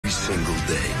single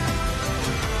day.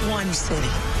 One city.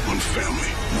 One family.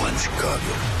 One Chicago.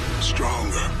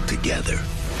 Stronger together.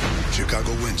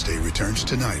 Chicago Wednesday returns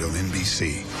tonight on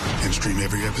NBC and stream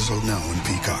every episode now on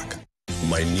Peacock.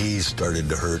 My knees started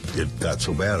to hurt. It got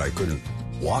so bad I couldn't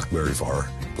walk very far.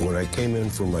 When I came in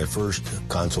for my first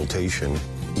consultation,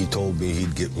 he told me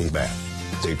he'd get me back.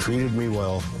 They treated me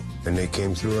well, and they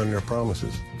came through on their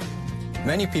promises.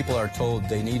 Many people are told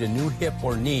they need a new hip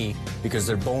or knee because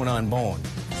they're bone on bone.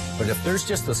 But if there's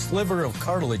just a sliver of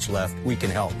cartilage left, we can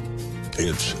help.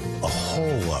 It's a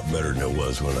whole lot better than it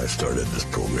was when I started this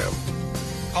program.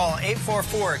 Call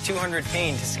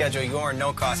 844-200-PAIN to schedule your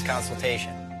no-cost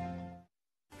consultation.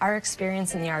 Our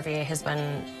experience in the RVA has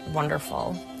been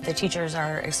wonderful. The teachers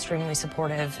are extremely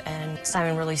supportive, and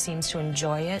Simon really seems to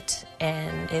enjoy it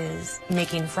and is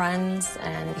making friends,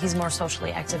 and he's more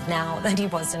socially active now than he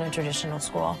was in a traditional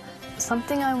school.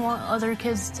 Something I want other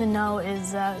kids to know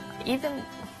is that even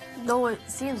though it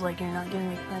seems like you're not going to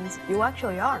make friends, you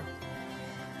actually are.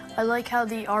 I like how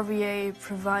the RVA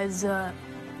provides an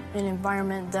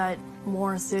environment that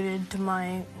more suited to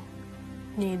my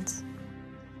needs.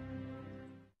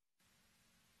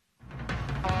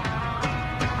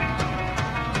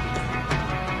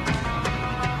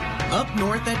 Up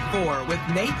North at 4 with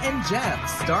Nate and Jeff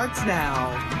starts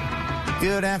now.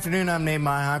 Good afternoon, I'm Nate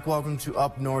Myhawk. Welcome to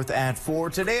Up North at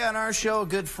 4. Today on our show, a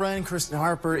good friend, Kristen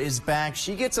Harper, is back.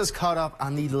 She gets us caught up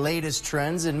on the latest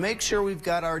trends and makes sure we've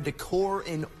got our decor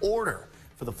in order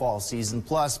for the fall season.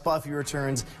 Plus, Buffy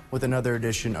returns with another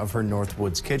edition of her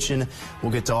Northwoods Kitchen.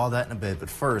 We'll get to all that in a bit, but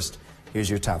first, here's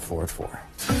your top 4 at 4.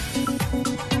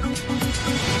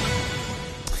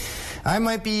 I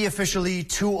might be officially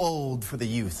too old for the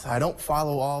youth. I don't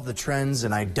follow all the trends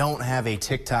and I don't have a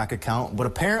TikTok account, but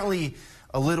apparently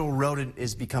a little rodent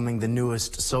is becoming the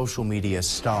newest social media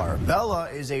star. Bella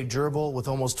is a gerbil with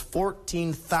almost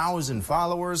 14,000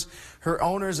 followers. Her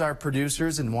owners are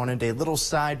producers and wanted a little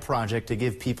side project to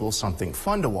give people something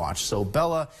fun to watch. So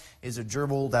Bella is a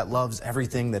gerbil that loves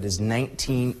everything that is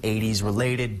 1980s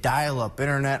related, dial-up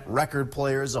internet, record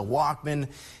players, a Walkman,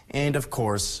 and of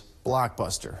course,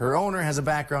 Blockbuster. Her owner has a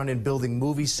background in building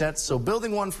movie sets, so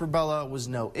building one for Bella was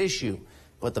no issue.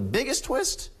 But the biggest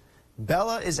twist?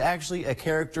 Bella is actually a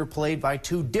character played by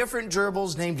 2 different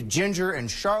gerbils named Ginger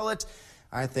and Charlotte.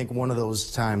 I think one of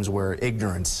those times where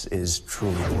ignorance is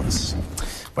truly bliss.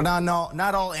 But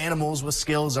not all animals with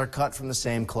skills are cut from the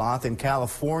same cloth. In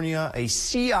California, a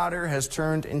sea otter has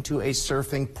turned into a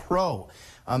surfing pro.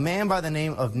 A man by the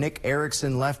name of Nick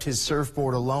Erickson left his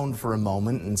surfboard alone for a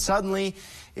moment, and suddenly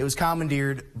it was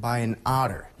commandeered by an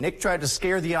otter. Nick tried to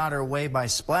scare the otter away by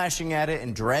splashing at it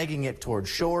and dragging it toward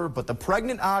shore, but the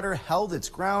pregnant otter held its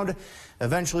ground.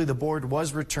 Eventually, the board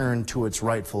was returned to its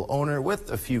rightful owner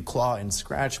with a few claw and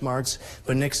scratch marks,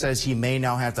 but Nick says he may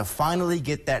now have to finally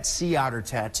get that sea otter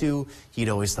tattoo he'd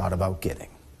always thought about getting.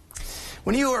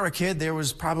 When you were a kid, there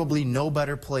was probably no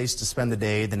better place to spend the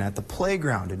day than at the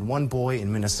playground, and one boy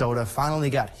in Minnesota finally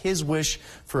got his wish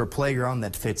for a playground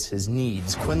that fits his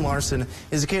needs. Quinn Larson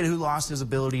is a kid who lost his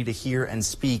ability to hear and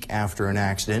speak after an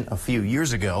accident a few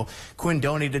years ago. Quinn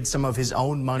donated some of his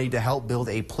own money to help build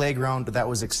a playground that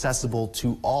was accessible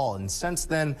to all, and since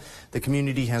then, the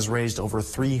community has raised over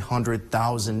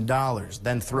 $300,000,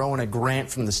 then thrown a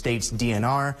grant from the state's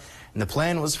DNR, and the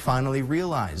plan was finally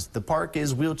realized. The park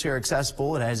is wheelchair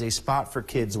accessible. It has a spot for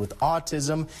kids with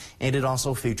autism, and it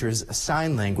also features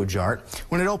sign language art.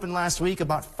 When it opened last week,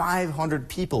 about 500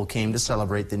 people came to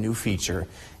celebrate the new feature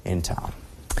in town.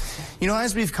 You know,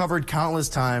 as we've covered countless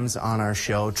times on our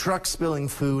show, trucks spilling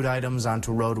food items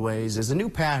onto roadways is a new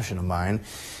passion of mine.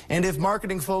 And if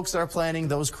marketing folks are planning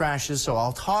those crashes, so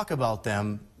I'll talk about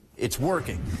them, it's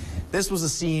working. This was a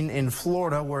scene in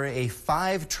Florida where a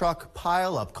 5-truck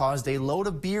pileup caused a load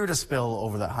of beer to spill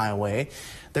over the highway.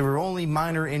 There were only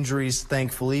minor injuries,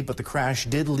 thankfully, but the crash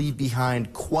did leave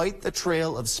behind quite the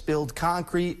trail of spilled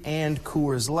concrete and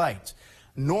Coors Light.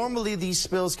 Normally, these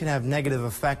spills can have negative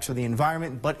effects for the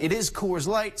environment, but it is Coors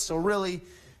Light, so really,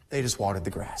 they just watered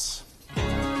the grass.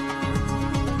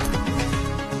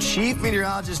 Chief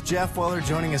Meteorologist Jeff Weller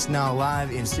joining us now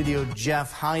live in studio.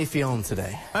 Jeff, how are you feeling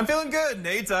today? I'm feeling good,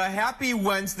 Nate. Happy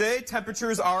Wednesday.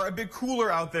 Temperatures are a bit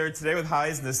cooler out there today with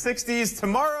highs in the 60s.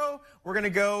 Tomorrow, we're going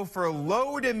to go for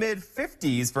low to mid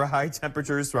 50s for high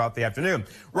temperatures throughout the afternoon.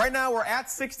 Right now, we're at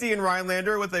 60 in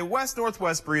Rhinelander with a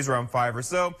west-northwest breeze around 5 or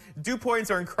so. Dew points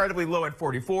are incredibly low at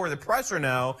 44. The pressure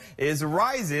now is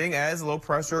rising as low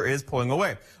pressure is pulling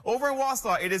away. Over in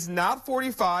Wausau, it is not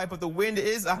 45, but the wind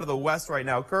is out of the west right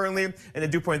now currently, and the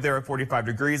dew point there at 45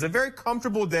 degrees. A very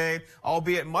comfortable day,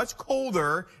 albeit much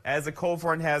colder as the cold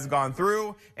front has gone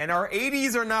through, and our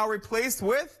 80s are now replaced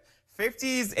with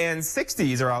 50s and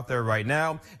 60s are out there right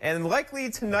now. And likely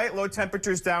tonight, low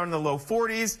temperatures down in the low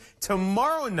 40s.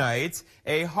 Tomorrow night,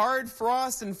 a hard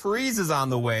frost and freeze is on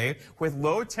the way with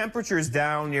low temperatures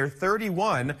down near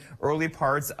 31 early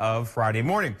parts of Friday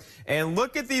morning. And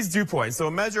look at these dew points. So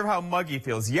a measure of how muggy it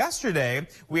feels. Yesterday,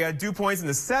 we had dew points in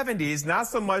the 70s. Not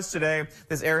so much today.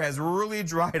 This air has really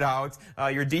dried out.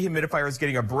 Your dehumidifier is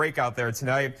getting a break out there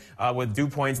tonight with dew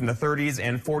points in the 30s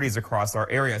and 40s across our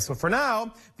area. So for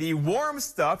now, the warm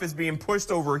stuff is being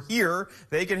pushed over here.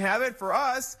 They can have it for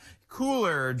us.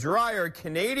 Cooler, drier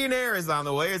Canadian air is on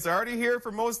the way. It's already here for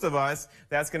most of us.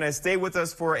 That's going to stay with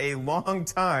us for a long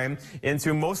time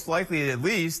into most likely at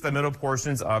least the middle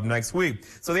portions of next week.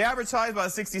 So the average high is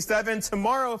about 67.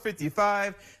 Tomorrow,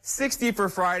 55. 60 for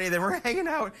Friday. Then we're hanging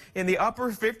out in the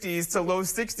upper 50s to low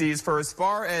 60s for as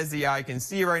far as the eye can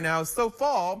see right now. So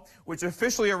fall, which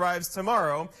officially arrives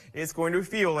tomorrow, is going to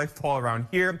feel like fall around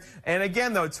here. And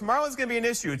again, though, tomorrow is going to be an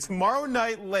issue. Tomorrow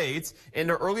night late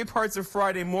into early parts of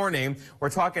Friday morning, we're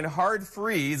talking hard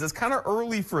freeze. It's kind of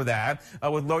early for that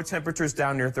with low temperatures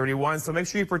down near 31. So make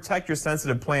sure you protect your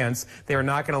sensitive plants. They are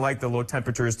not going to like the low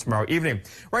temperatures tomorrow evening.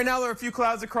 Right now, there are a few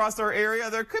clouds across our area.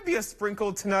 There could be a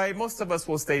sprinkle tonight. Most of us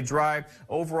will stay dry.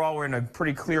 Overall, we're in a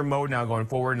pretty clear mode now going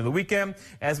forward into the weekend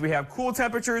as we have cool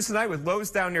temperatures tonight with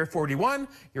lows down near 41.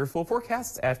 Your full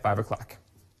forecast at 5 o'clock.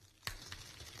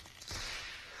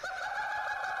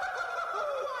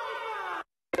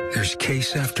 There's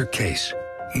case after case.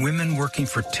 Women working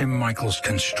for Tim Michaels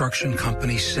Construction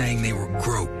Company saying they were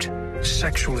groped,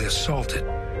 sexually assaulted,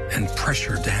 and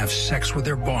pressured to have sex with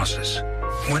their bosses.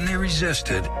 When they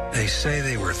resisted, they say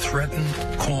they were threatened,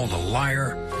 called a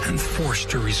liar, and forced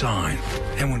to resign.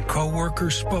 And when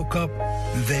co-workers spoke up,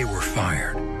 they were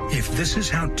fired. If this is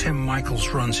how Tim Michaels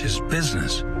runs his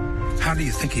business, how do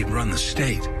you think he'd run the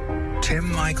state? Tim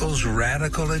Michaels'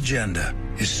 radical agenda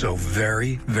is so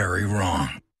very, very wrong.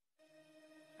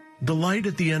 The light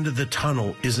at the end of the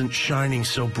tunnel isn't shining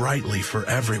so brightly for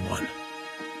everyone.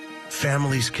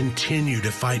 Families continue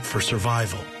to fight for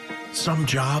survival. Some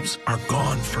jobs are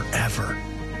gone forever.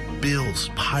 Bills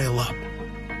pile up.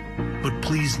 But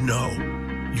please know,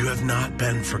 you have not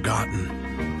been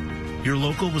forgotten. Your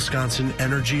local Wisconsin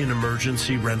energy and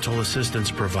emergency rental assistance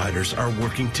providers are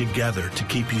working together to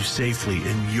keep you safely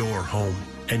in your home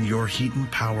and your heat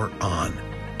and power on.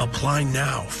 Apply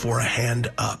now for a hand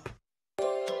up.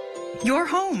 Your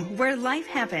home, where life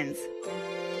happens.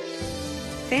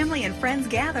 Family and friends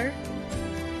gather.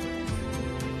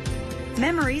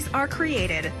 Memories are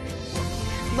created.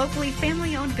 Locally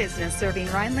family-owned business serving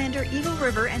Rhinelander, Eagle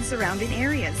River, and surrounding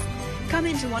areas. Come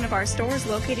into one of our stores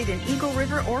located in Eagle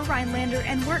River or Rhinelander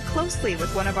and work closely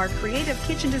with one of our creative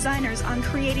kitchen designers on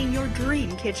creating your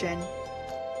dream kitchen.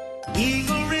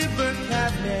 Eagle River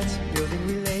Cabinets, building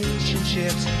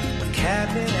relationships, one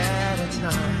cabinet at a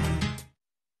time.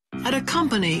 At a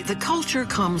company, the culture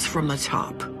comes from the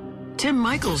top. Tim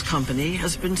Michaels' company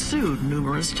has been sued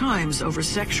numerous times over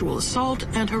sexual assault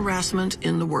and harassment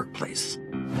in the workplace.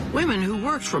 Women who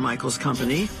worked for Michaels'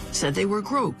 company said they were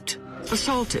groped,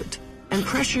 assaulted, and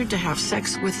pressured to have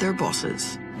sex with their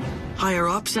bosses.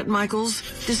 Higher-ups at Michaels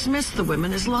dismissed the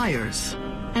women as liars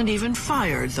and even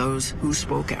fired those who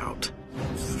spoke out.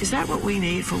 Is that what we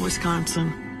need for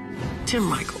Wisconsin? Tim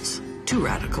Michaels, too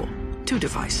radical, too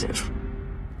divisive.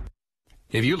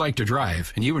 If you like to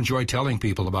drive and you enjoy telling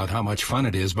people about how much fun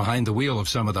it is behind the wheel of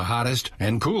some of the hottest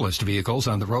and coolest vehicles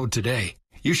on the road today,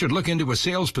 you should look into a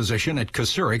sales position at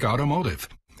Kosurik Automotive.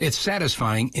 It's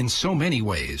satisfying in so many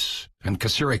ways, and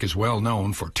Kosurik is well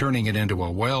known for turning it into a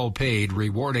well-paid,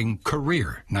 rewarding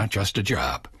career, not just a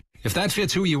job. If that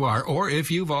fits who you are, or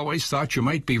if you've always thought you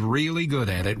might be really good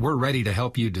at it, we're ready to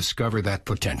help you discover that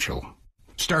potential.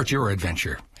 Start your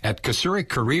adventure at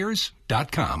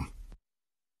KosurikCareers.com.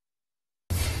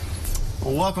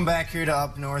 Well, welcome back here to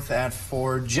Up North at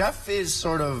 4. Jeff is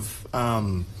sort of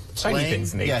Shiny playing.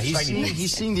 things, Nate. Yeah, Shiny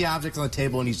he's seeing the objects on the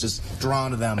table and he's just drawn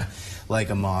to them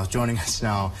like a moth. Joining us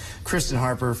now, Kristen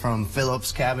Harper from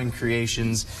Phillips Cabin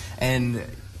Creations. And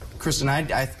Kristen,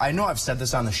 I know I've said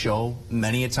this on the show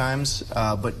many a times,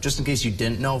 but just in case you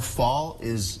didn't know, fall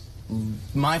is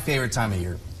my favorite time of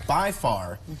year. By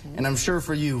far, and I'm sure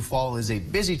for you, fall is a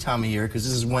busy time of year because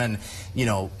this is when, you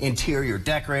know, interior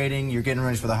decorating, you're getting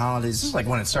ready for the holidays. This is like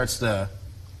when it starts to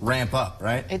ramp up,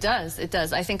 right? It does. It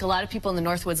does. I think a lot of people in the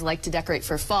Northwoods like to decorate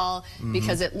for fall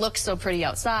because it looks so pretty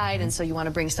outside, and so you want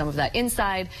to bring some of that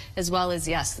inside, as well as,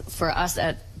 yes, for us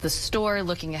at the store,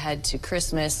 looking ahead to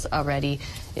Christmas already,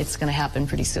 it's going to happen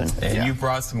pretty soon. And you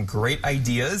brought some great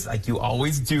ideas, like you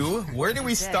always do. Where do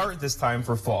we start this time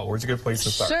for fall? Where's a good place to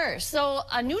start? Sure. So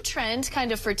a new trend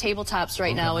kind of for tabletops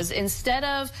right now is, instead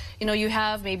of, you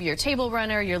have maybe your table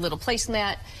runner, your little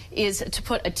placemat, is to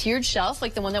put a tiered shelf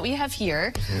like the one that we have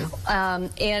here,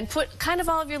 and put kind of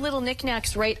all of your little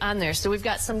knickknacks right on there. So we've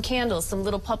got some candles, some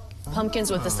little pumpkins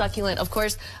with a succulent, of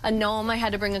course, a gnome. I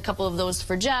had to bring a couple of those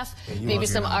for Jeff, maybe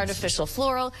some artificial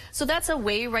floral. So that's a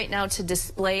way right now to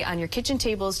display on your kitchen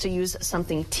tables, to use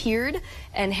something tiered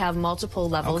and have multiple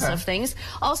levels of things.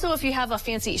 Also, if you have a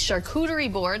fancy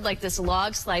charcuterie board like this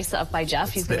log slice up by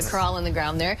Jeff, he's going to crawl in the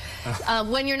ground there.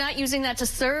 When you're not using that to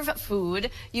serve food,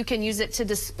 you can use it to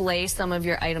display some of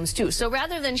your items too. So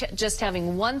rather than just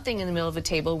having one thing in the middle of a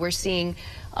table, we're seeing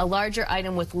a larger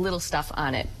item with little stuff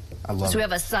on it. So we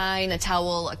have a sign, a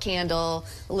towel, a candle,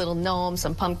 a little gnome,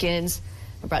 some pumpkins.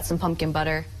 I brought some pumpkin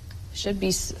butter. Should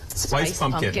be spiced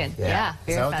pumpkin. Yeah,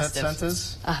 very festive. Is that what festive. that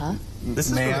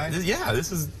scent is?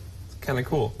 This is kind of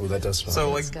cool. Oh, that does smell so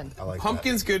good. like, I like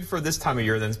pumpkin's good for this time of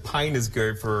year, then pine is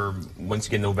good for once you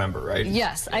get November, right?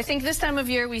 Yes, I think this time of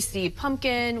year we see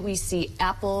pumpkin, we see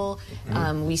apple,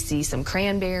 we see some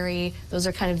cranberry. Those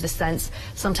are kind of the scents.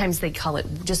 Sometimes they call it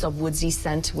just a woodsy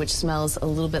scent, which smells a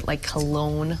little bit like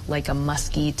cologne, like a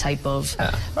musky type of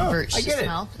birch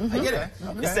smell. I get it.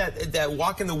 It's that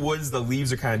walk in the woods, the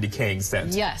leaves are kind of decaying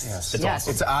scent. Yes. It's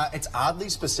awesome. It's oddly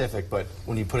specific, but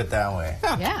when you put it that way,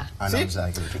 yeah. I know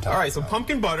exactly what you're talking about. All right, so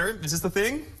pumpkin butter, is this the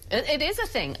thing? It is a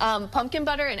thing. Pumpkin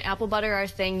butter and apple butter are a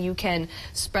thing. You can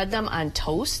spread them on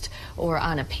toast or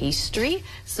on a pastry.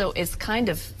 So it's kind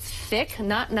of thick,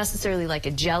 not necessarily like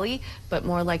a jelly, but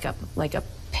more like a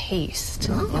paste.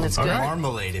 And it's good. A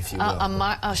marmalade, if you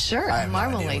will. Sure, a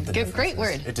marmalade. Great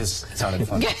word. It just sounded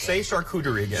fun. Say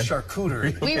charcuterie again.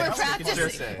 Charcuterie. We were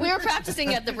practicing. We were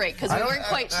practicing at the break because we weren't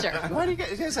quite sure. Why do you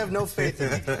guys have no faith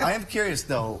in me? I am curious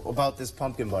though about this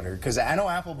pumpkin butter, because I know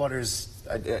apple butter's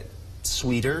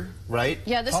sweeter, right?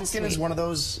 Yeah, this pumpkin is sweet. One of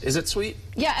those. Is it sweet?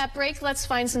 Yeah, at break, let's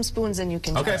find some spoons and you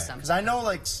can try some. Because I know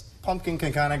like pumpkin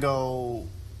can kind of go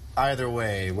either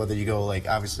way, whether you go like,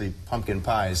 obviously pumpkin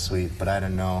pie is sweet, but I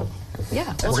don't know.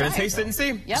 Yeah, we're gonna taste it and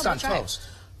see. Yeah, it's on toast.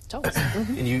 Toast.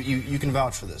 And you can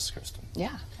vouch for this, Kristen.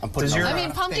 Yeah. I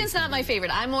mean, pumpkin's not my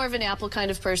favorite. I'm more of an apple kind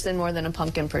of person more than a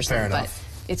pumpkin person. Fair enough.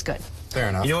 But it's good. Fair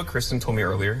enough. You know what Kristen told me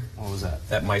earlier? What was that?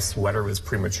 That my sweater was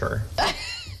premature.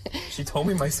 She told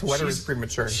me my sweater is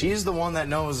premature. She's the one that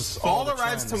knows Fall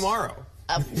arrives tomorrow.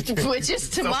 Which is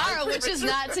tomorrow, which is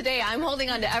not today. I'm holding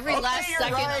on to every last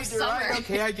second of summer. Right.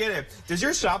 Okay, I get it. Does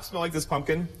your shop smell like this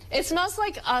pumpkin? It smells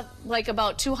like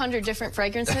about 200 different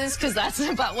fragrances, because that's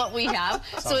about what we have.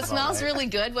 So it smells really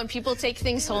good when people take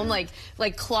things home, like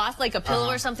cloth, like a pillow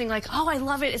or something. Like, oh, I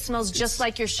love it. It smells just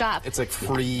like your shop. It's like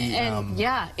free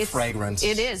it's fragrance.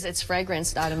 It is. It's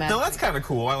fragranced automatically. No, that's kind of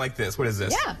cool. I like this. What is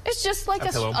this? Yeah, it's just like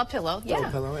a pillow. Yeah.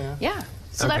 A pillow, yeah. Yeah.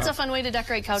 So that's a fun way to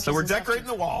decorate couches. So we're decorating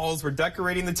the walls, we're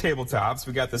decorating the tabletops,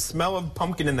 we got the smell of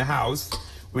pumpkin in the house,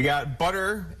 we got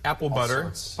butter, apple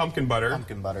butter, pumpkin butter.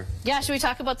 Pumpkin butter. Yeah, should we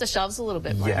talk about the shelves a little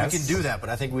bit more? Yes. We can do that, but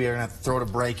I think we are going to throw it a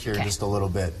break here just a little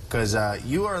bit, because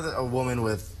you are a woman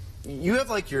with, you have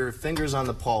like your fingers on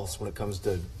the pulse when it comes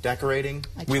to decorating.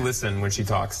 We listen when she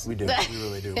talks. We do, we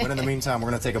really do. But in the meantime,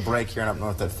 we're going to take a break here on Up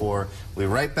North at 4. We'll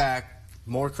be right back.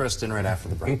 More Kristen right after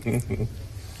the break.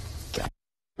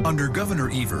 Under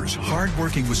Governor Evers,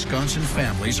 hard-working Wisconsin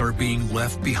families are being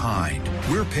left behind.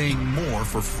 We're paying more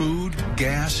for food,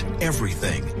 gas,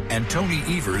 everything. And Tony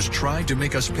Evers tried to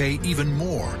make us pay even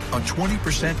more, a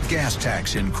 20% gas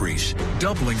tax increase,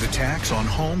 doubling the tax on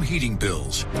home heating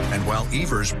bills. And while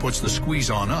Evers puts the squeeze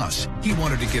on us, he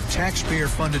wanted to give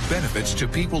taxpayer-funded benefits to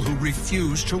people who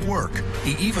refuse to work.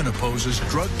 He even opposes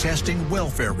drug testing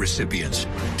welfare recipients.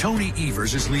 Tony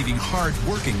Evers is leaving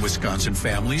hard-working Wisconsin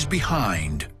families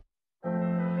behind.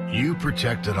 You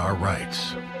protected our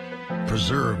rights,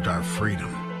 preserved our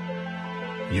freedom.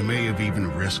 You may have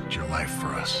even risked your life for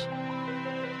us.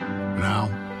 Now,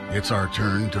 it's our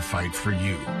turn to fight for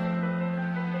you.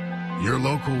 Your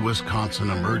local Wisconsin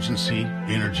emergency,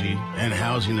 energy, and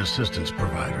housing assistance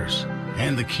providers,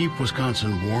 and the Keep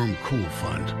Wisconsin Warm Cool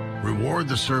Fund reward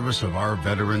the service of our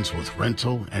veterans with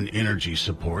rental and energy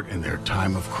support in their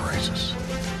time of crisis.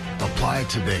 Apply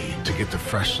today to get the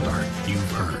fresh start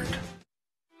you've earned.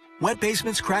 Wet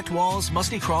basements, cracked walls,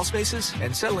 musty crawl spaces,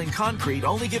 and settling concrete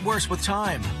only get worse with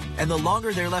time. And the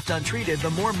longer they're left untreated, the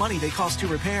more money they cost to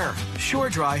repair.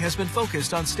 SureDry has been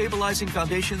focused on stabilizing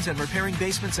foundations and repairing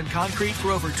basements and concrete for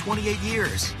over 28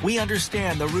 years. We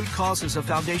understand the root causes of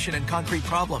foundation and concrete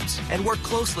problems and work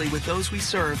closely with those we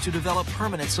serve to develop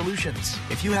permanent solutions.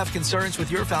 If you have concerns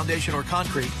with your foundation or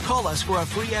concrete, call us for a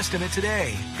free estimate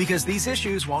today. Because these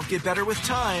issues won't get better with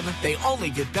time, they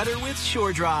only get better with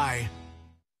SureDry.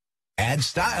 Add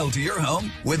style to your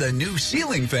home with a new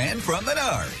ceiling fan from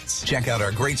Menards. Check out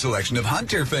our great selection of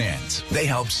Hunter fans. They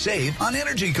help save on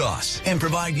energy costs and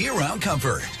provide year-round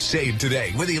comfort. Save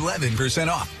today with 11%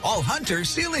 off all Hunter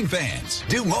ceiling fans.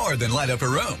 Do more than light up a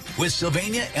room with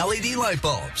Sylvania LED light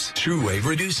bulbs. TrueWave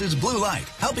reduces blue light,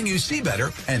 helping you see better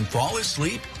and fall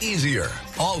asleep easier.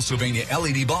 All Sylvania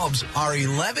LED bulbs are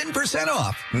 11%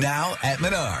 off now at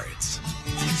Menards.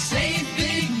 Save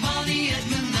big money at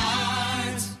Menards.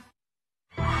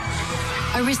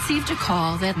 I received a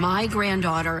call that my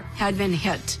granddaughter had been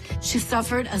hit. She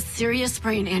suffered a serious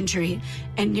brain injury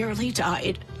and nearly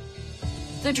died.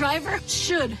 The driver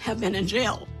should have been in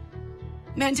jail.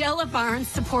 Mandela Barnes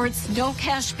supports no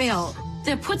cash bail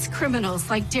that puts criminals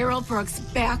like Daryl Brooks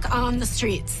back on the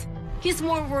streets. He's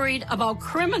more worried about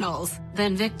criminals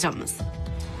than victims.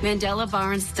 Mandela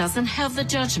Barnes doesn't have the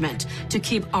judgment to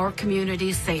keep our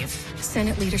community safe.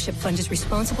 Senate Leadership Fund is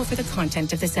responsible for the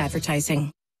content of this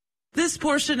advertising. This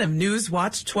portion of News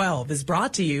Watch 12 is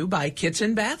brought to you by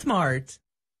Kitchen Bath Mart.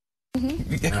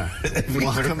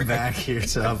 Welcome back here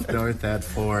to Up North at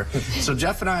 4. So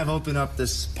Jeff and I have opened up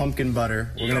this pumpkin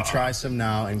butter. We're going to try some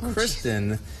now. And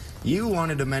Kristen, you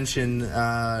wanted to mention,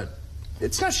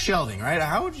 it's not shelving, right?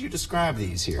 How would you describe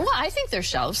these here? Well, I think they're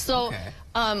shelves. So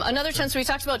another trend, so we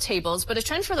talked about tables, but a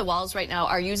trend for the walls right now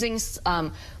are using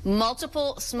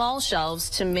multiple small shelves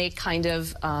to make kind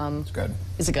of... it's good.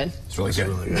 Is it good? It's really good.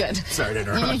 Really good. Good. Sorry to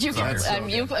interrupt.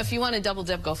 If you want to double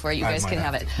dip, go for it. You guys can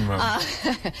have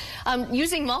it.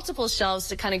 Using multiple shelves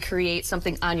to kind of create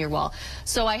something on your wall.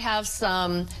 So I have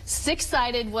some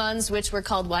 6-sided ones, which were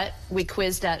called what? We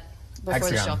quizzed at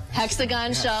before the show.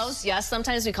 Hexagon shelves. Yes,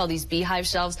 sometimes we call these beehive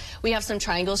shelves. We have some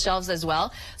triangle shelves as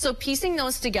well. So piecing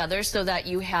those together so that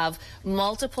you have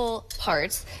multiple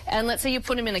parts. And let's say you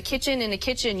put them in a kitchen. In a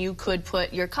kitchen, you could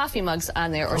put your coffee mugs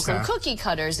on there or some cookie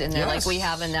cutters in there like we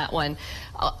have in that one.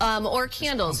 Or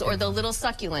candles or the little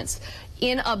succulents.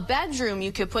 In a bedroom,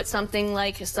 you could put something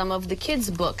like some of the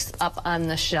kids' books up on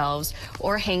the shelves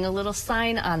or hang a little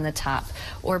sign on the top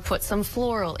or put some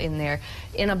floral in there.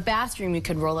 In a bathroom, you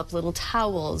could roll up little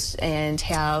towels and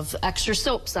have extra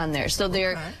soaps on there. So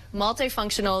they're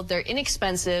multifunctional, they're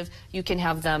inexpensive. You can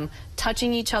have them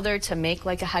touching each other to make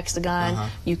like a hexagon.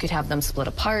 You could have them split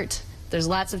apart. There's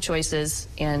lots of choices,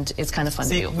 and it's kind of fun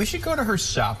to do. We should go to her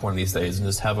shop one of these days and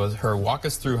just have her walk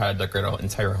us through how to decorate our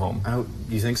entire home.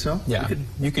 You think so? Yeah,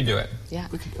 you could do it. Yeah.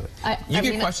 We could do it. You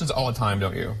get questions all the time,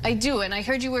 don't you? I do, and I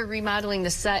heard you were remodeling the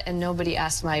set, and nobody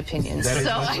asked my opinion.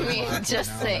 So, I mean,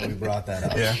 just saying. We brought that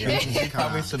up. Yeah, you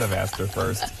probably should have asked her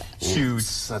first. Shoot.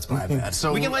 That's my bad.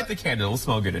 So we can light the candle. It'll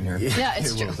smell good in here. Yeah,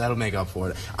 it's true. That'll make up for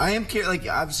it. I am curious, like,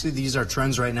 obviously these are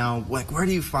trends right now. Like, where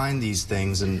do you find these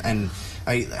things, and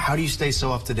how do you stay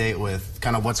so up to date with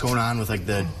kind of what's going on with like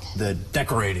the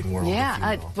decorating world?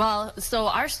 Yeah, well, so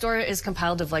our store is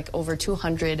compiled of like over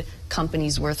 200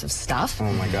 companies worth of stuff.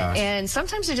 Oh my gosh. And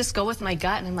sometimes I just go with my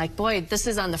gut and I'm like, boy, this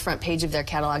is on the front page of their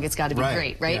catalog. It's got to be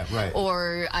great, right? Yeah, right?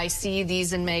 Or I see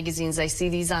these in magazines. I see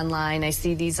these online. I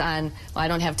see these on, well, I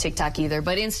don't have TikTok either,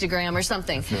 but Instagram or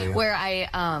something where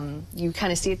you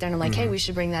kind of see it there and I'm like, hey, we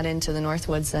should bring that into the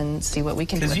Northwoods and see what we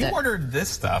can do with it. Because you ordered this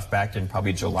stuff back in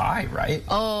probably July, right?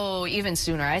 Oh, even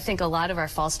sooner. I think a lot of our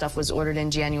fall stuff was ordered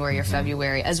in January or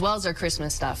February, as well as our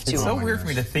Christmas stuff, too. It's so weird for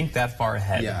me to think that far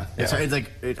ahead. Yeah. It's like...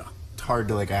 it's hard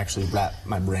to like actually wrap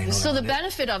my brain around. So the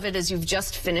benefit of it is you've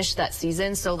just finished that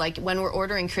season. So like when we're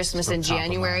ordering Christmas in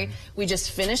January, we just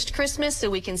finished Christmas so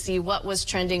we can see what was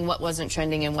trending, what wasn't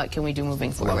trending, and what can we do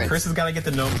moving forward. Chris has got to get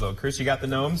the gnomes though. Chris, you got the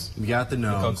gnomes? We got the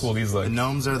gnomes. Look how cool these look. The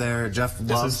gnomes are there. Jeff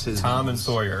loves his Tom gnomes. and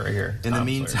Sawyer right here. In the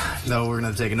meantime, though, we're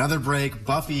going to take another break.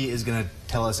 Buffy is going to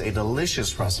tell us a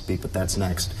delicious recipe, but that's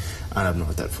next on Up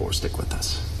North at 4. Stick with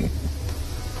us.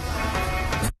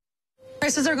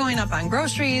 Prices are going up on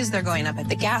groceries, they're going up at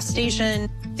the gas station.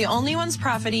 The only ones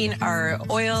profiting are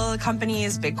oil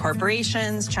companies, big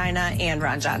corporations, China, and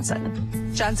Ron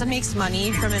Johnson. Johnson makes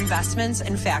money from investments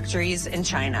in factories in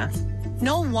China.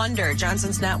 No wonder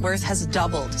Johnson's net worth has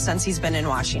doubled since he's been in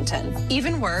Washington.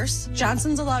 Even worse,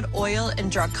 Johnson's allowed oil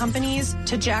and drug companies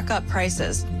to jack up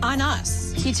prices on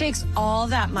us. He takes all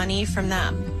that money from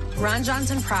them. Ron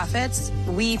Johnson profits,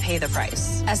 we pay the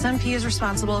price. SMP is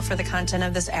responsible for the content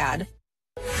of this ad.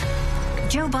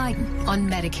 Joe Biden on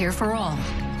Medicare for All.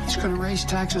 It's going to raise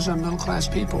taxes on middle-class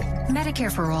people.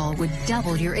 Medicare for All would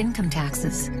double your income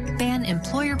taxes, ban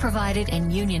employer-provided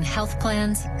and union health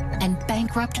plans, and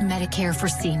bankrupt Medicare for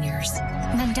seniors.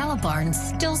 Mandela Barnes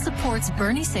still supports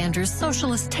Bernie Sanders'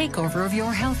 socialist takeover of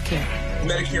your health care.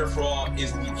 Medicare for All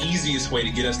is the easiest way to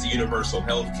get us to universal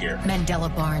health care.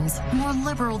 Mandela Barnes, more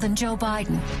liberal than Joe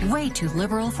Biden, way too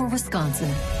liberal for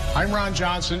Wisconsin. I'm Ron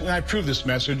Johnson, and I approve this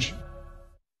message.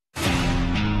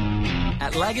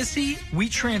 At Legacy, we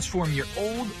transform your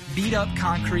old, beat-up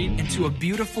concrete into a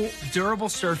beautiful, durable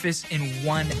surface in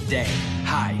one day.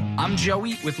 Hi, I'm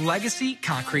Joey with Legacy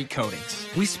Concrete Coatings.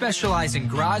 We specialize in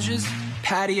garages,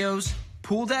 patios,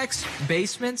 pool decks,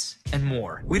 basements, and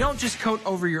more. We don't just coat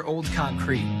over your old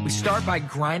concrete. We start by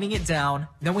grinding it down,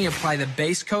 then we apply the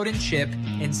base coat and chip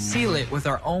and seal it with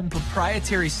our own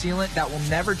proprietary sealant that will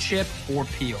never chip or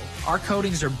peel. Our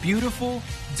coatings are beautiful,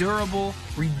 durable,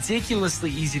 ridiculously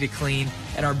easy to clean,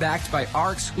 and are backed by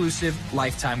our exclusive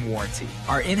lifetime warranty.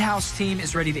 Our in-house team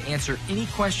is ready to answer any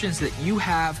questions that you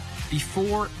have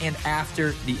before and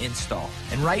after the install.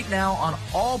 And right now on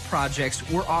all projects,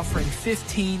 we're offering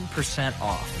 15%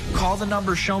 off. Call the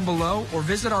number shown below or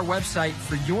visit our website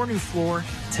for your new floor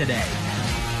today.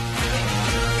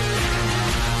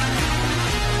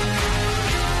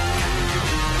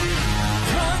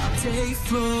 Day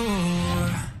floor.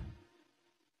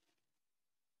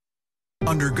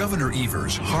 Under Governor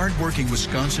Evers, hardworking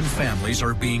Wisconsin families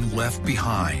are being left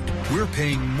behind. We're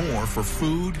paying more for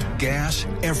food, gas,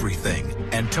 everything.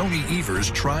 And Tony Evers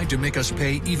tried to make us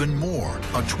pay even more,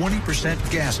 a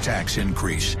 20% gas tax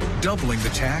increase, doubling the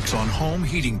tax on home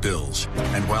heating bills.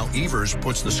 And while Evers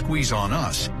puts the squeeze on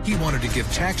us, he wanted to give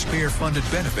taxpayer-funded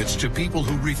benefits to people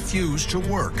who refuse to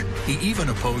work. He even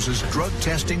opposes drug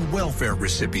testing welfare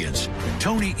recipients.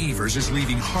 Tony Evers is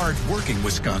leaving hard-working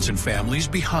Wisconsin families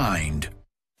behind.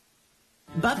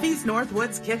 Buffy's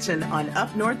Northwoods Kitchen on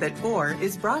Up North at 4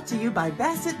 is brought to you by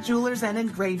Bassett Jewelers and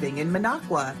Engraving in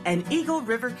Minocqua and Eagle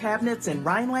River Cabinets in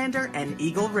Rhinelander and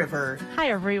Eagle River. Hi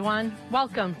everyone,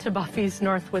 welcome to Buffy's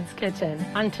Northwoods Kitchen.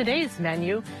 On today's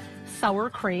menu, sour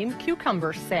cream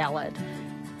cucumber salad.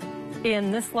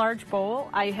 In this large bowl,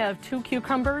 I have 2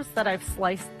 cucumbers that I've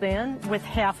sliced thin with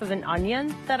half of an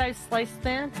onion that I've sliced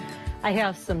thin. I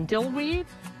have some dill weed,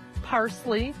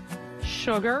 parsley,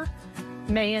 sugar,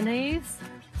 mayonnaise,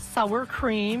 sour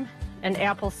cream, and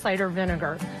apple cider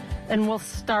vinegar. And we'll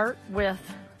start with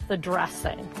the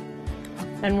dressing.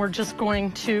 And we're just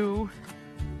going to,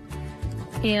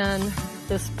 in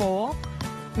this bowl,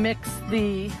 mix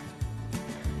the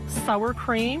sour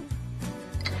cream,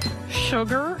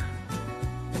 sugar,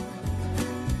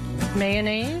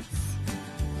 mayonnaise,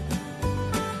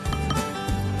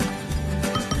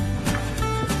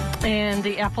 and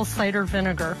the apple cider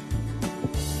vinegar.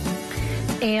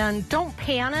 And don't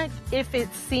panic if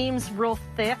it seems real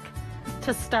thick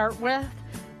to start with.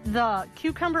 The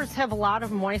cucumbers have a lot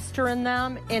of moisture in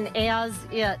them, and as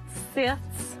it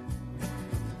sits,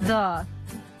 the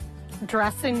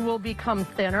dressing will become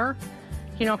thinner.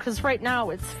 You know, because right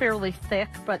now it's fairly thick,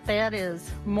 but that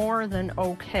is more than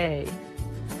okay.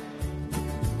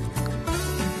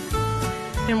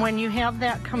 And when you have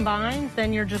that combined,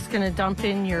 then you're just going to dump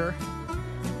in your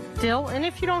dill. And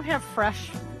if you don't have fresh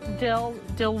dill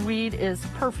weed is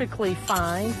perfectly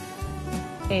fine.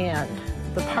 And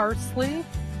the parsley.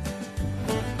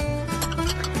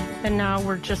 And now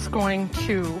we're just going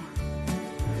to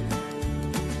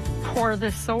pour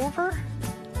this over.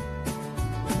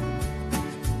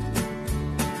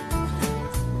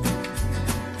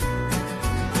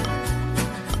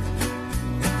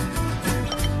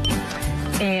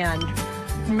 And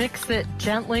mix it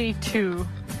gently to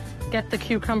get the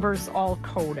cucumbers all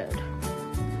coated.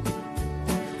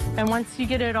 And once you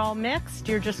get it all mixed,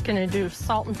 you're just going to do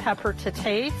salt and pepper to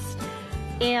taste.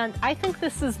 And I think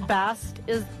this is best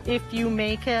is if you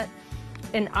make it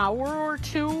an hour or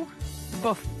two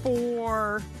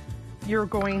before you're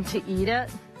going to eat it.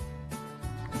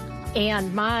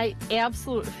 And my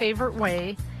absolute favorite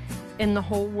way in the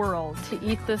whole world to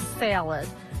eat this salad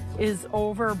is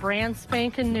over brand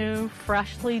spanking new,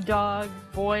 freshly dug,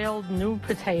 boiled new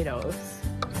potatoes.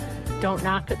 Don't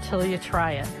knock it till you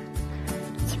try it.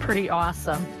 It's pretty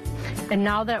awesome. And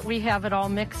now that we have it all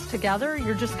mixed together,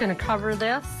 you're just going to cover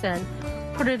this and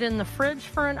put it in the fridge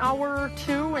for an hour or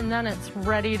two, and then it's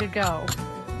ready to go.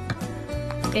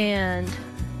 And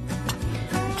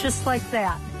just like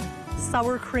that,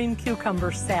 sour cream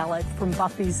cucumber salad from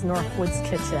Buffy's Northwoods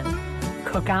Kitchen.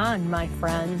 Cook on, my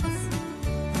friends.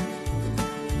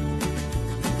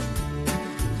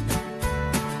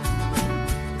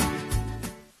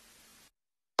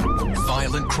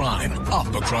 crime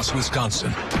up across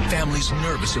Wisconsin. Families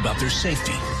nervous about their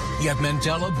safety. Yet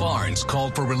Mandela Barnes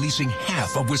called for releasing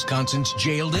half of Wisconsin's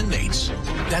jailed inmates.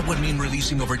 That would mean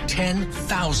releasing over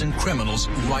 10,000 criminals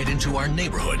right into our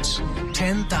neighborhoods.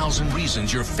 10,000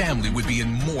 reasons your family would be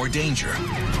in more danger.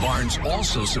 Barnes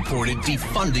also supported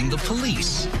defunding the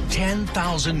police.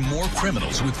 10,000 more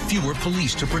criminals with fewer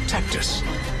police to protect us.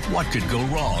 What could go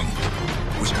wrong?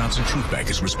 Wisconsin Truth Bank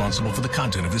is responsible for the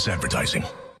content of this advertising.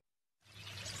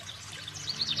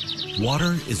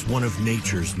 Water is one of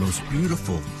nature's most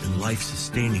beautiful and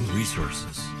life-sustaining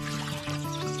resources.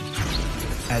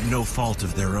 At no fault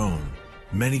of their own,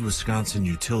 many Wisconsin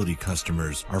utility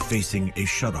customers are facing a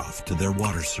shutoff to their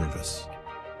water service.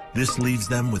 This leaves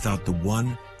them without the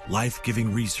one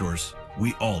life-giving resource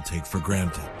we all take for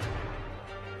granted.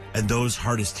 And those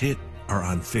hardest hit are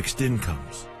on fixed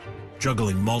incomes,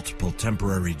 juggling multiple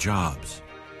temporary jobs,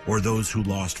 or those who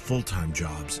lost full-time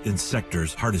jobs in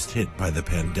sectors hardest hit by the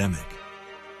pandemic.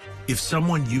 If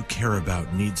someone you care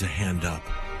about needs a hand up,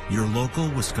 your local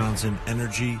Wisconsin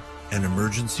energy and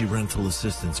emergency rental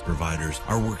assistance providers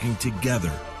are working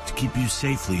together to keep you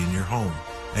safely in your home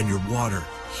and your water,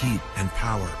 heat, and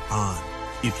power on.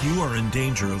 If you are in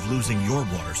danger of losing your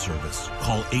water service,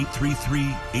 call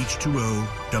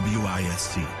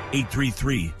 833-H2O-WISC,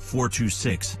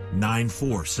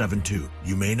 833-426-9472.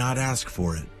 You may not ask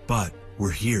for it, but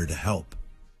we're here to help.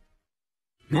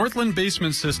 Northland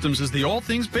Basement Systems is the all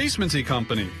things basementy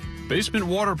company. Basement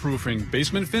waterproofing,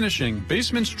 basement finishing,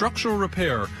 basement structural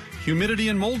repair, humidity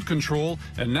and mold control,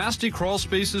 and nasty crawl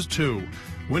spaces too.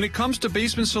 When it comes to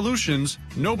basement solutions,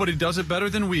 nobody does it better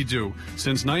than we do.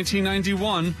 Since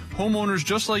 1991, homeowners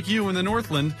just like you in the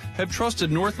Northland have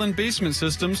trusted Northland Basement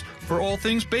Systems for all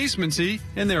things basementy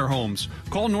in their homes.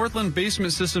 Call Northland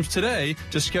Basement Systems today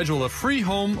to schedule a free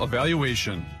home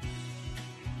evaluation.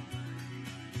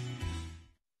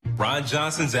 Ron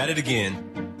Johnson's at it again,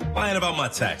 lying about my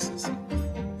taxes.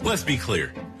 Let's be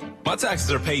clear, my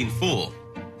taxes are paid in full,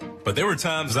 but there were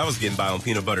times I was getting by on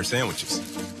peanut butter sandwiches.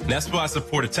 And that's why I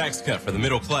support a tax cut for the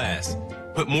middle class.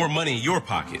 Put more money in your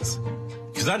pockets.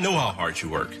 Because I know how hard you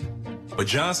work. But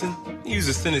Johnson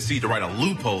uses Tennessee to write a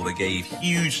loophole that gave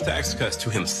huge tax cuts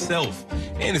to himself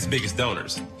and his biggest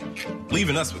donors,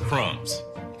 leaving us with crumbs.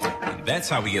 And that's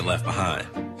how we get left behind.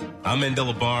 I'm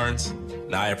Mandela Barnes,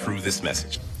 and I approve this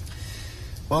message.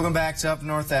 Welcome back to Up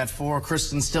North at 4.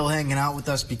 Kristen's still hanging out with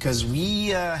us because we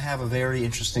have a very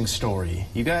interesting story.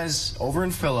 You guys over in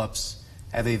Phillips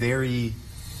have a very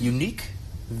unique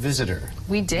visitor.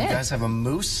 We did. You guys have a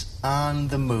moose on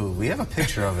the move. We have a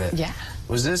picture of it. Yeah.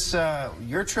 Was this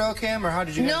your trail cam, or how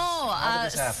did you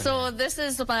guys? No, so this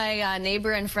is my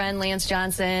neighbor and friend Lance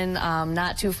Johnson,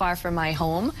 not too far from my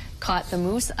home, caught the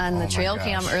moose on the trail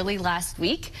cam early last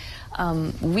week.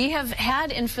 We have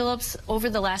had in Phillips over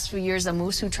the last few years a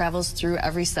moose who travels through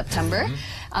every September.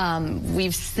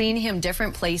 We've seen him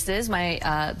different places.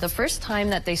 The first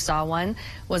time that they saw one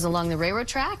was along the railroad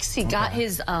tracks. He got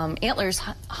his antlers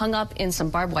hung up in some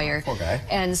barbed wire. Poor guy.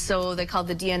 And so they called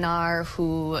the DNR,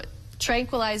 who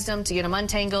tranquilized him to get him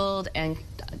untangled and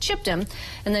chipped him.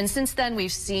 And then since then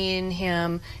we've seen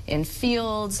him in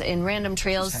fields, in random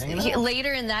trails.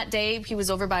 Later in that day he was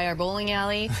over by our bowling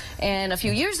alley, and a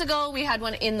few years ago we had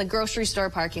one in the grocery store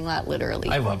parking lot, literally.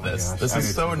 I love this. This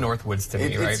is so Northwoods to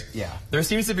me, right? Yeah. There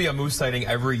seems to be a moose sighting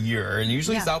every year, and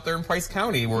usually it's out there in Price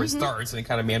County where it starts, and it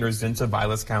kind of meanders into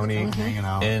Vilas County, hanging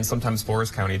out, and sometimes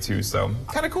Forest County too, so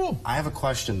kind of cool. I have a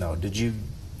question though. Did you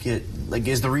get, like,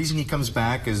 is the reason he comes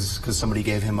back is because somebody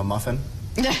gave him a muffin?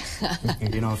 You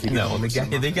know, if you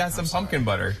they got some pumpkin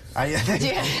butter.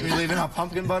 You're leaving out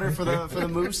pumpkin butter for the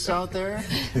moose out there.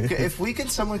 If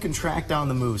someone can track down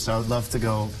the moose, I would love to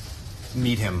go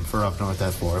meet him for Up North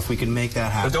at 4. If we can make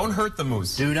that happen. But don't hurt the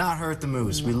moose. Do not hurt the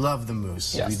moose. We love the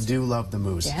moose. Yes. We do love the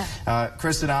moose. Yeah.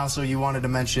 Kristen, also, you wanted to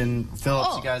mention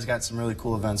Phillips. You guys got some really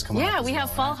cool events coming up. Yeah, we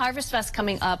have Fall Harvest Fest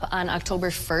coming up on October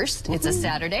 1st. It's a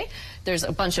Saturday. There's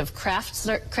a bunch of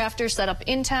crafters set up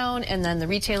in town, and then the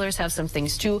retailers have some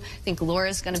things too. I think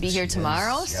Laura's going to be here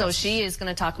tomorrow, so she is going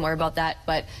to talk more about that,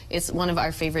 but it's one of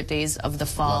our favorite days of the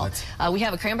fall. We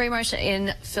have a cranberry marsh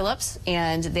in Phillips,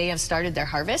 and they have started their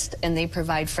harvest, and they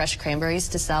provide fresh cranberries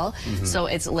to sell. So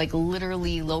it's like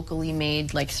literally locally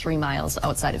made, like 3 miles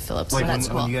outside of Phillips. Like so that's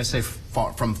when you guys say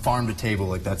from farm to table,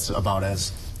 like that's about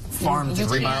as farm to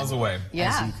 3 miles away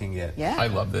as you can get. Yeah. I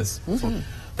love this.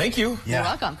 Thank you. You're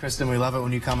welcome. Kristen, we love it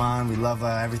when you come on. We love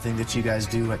everything that you guys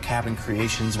do at Cabin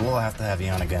Creations. We'll have to have you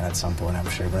on again at some point, I'm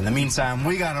sure. But in the meantime,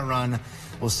 we got to run.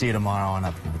 We'll see you tomorrow on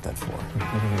Up North at 4.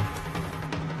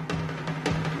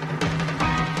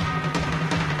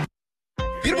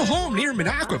 Get a home near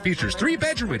Minocqua features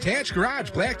 3-bedroom attached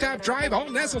garage, blacktop drive, all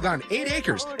nestled on 8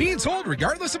 acres. Being sold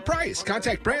regardless of price.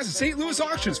 Contact Brass and St. Louis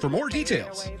Auctions for more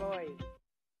details.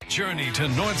 Journey to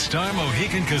North Star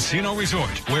Mohegan Casino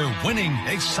Resort, where winning,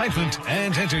 excitement,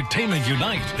 and entertainment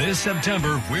unite. This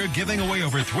September, we're giving away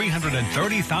over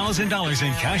 $330,000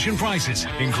 in cash and prizes,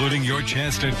 including your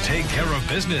chance to take care of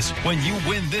business when you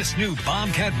win this new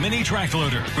Bobcat Mini Track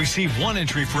Loader. Receive 1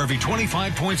 entry for every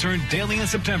 25 points earned daily in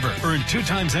September. Earn 2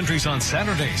 times entries on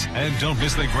Saturdays. And don't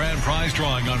miss the grand prize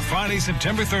drawing on Friday,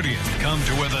 September 30th. Come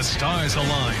to where the stars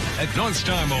align at North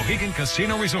Star Mohegan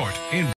Casino Resort in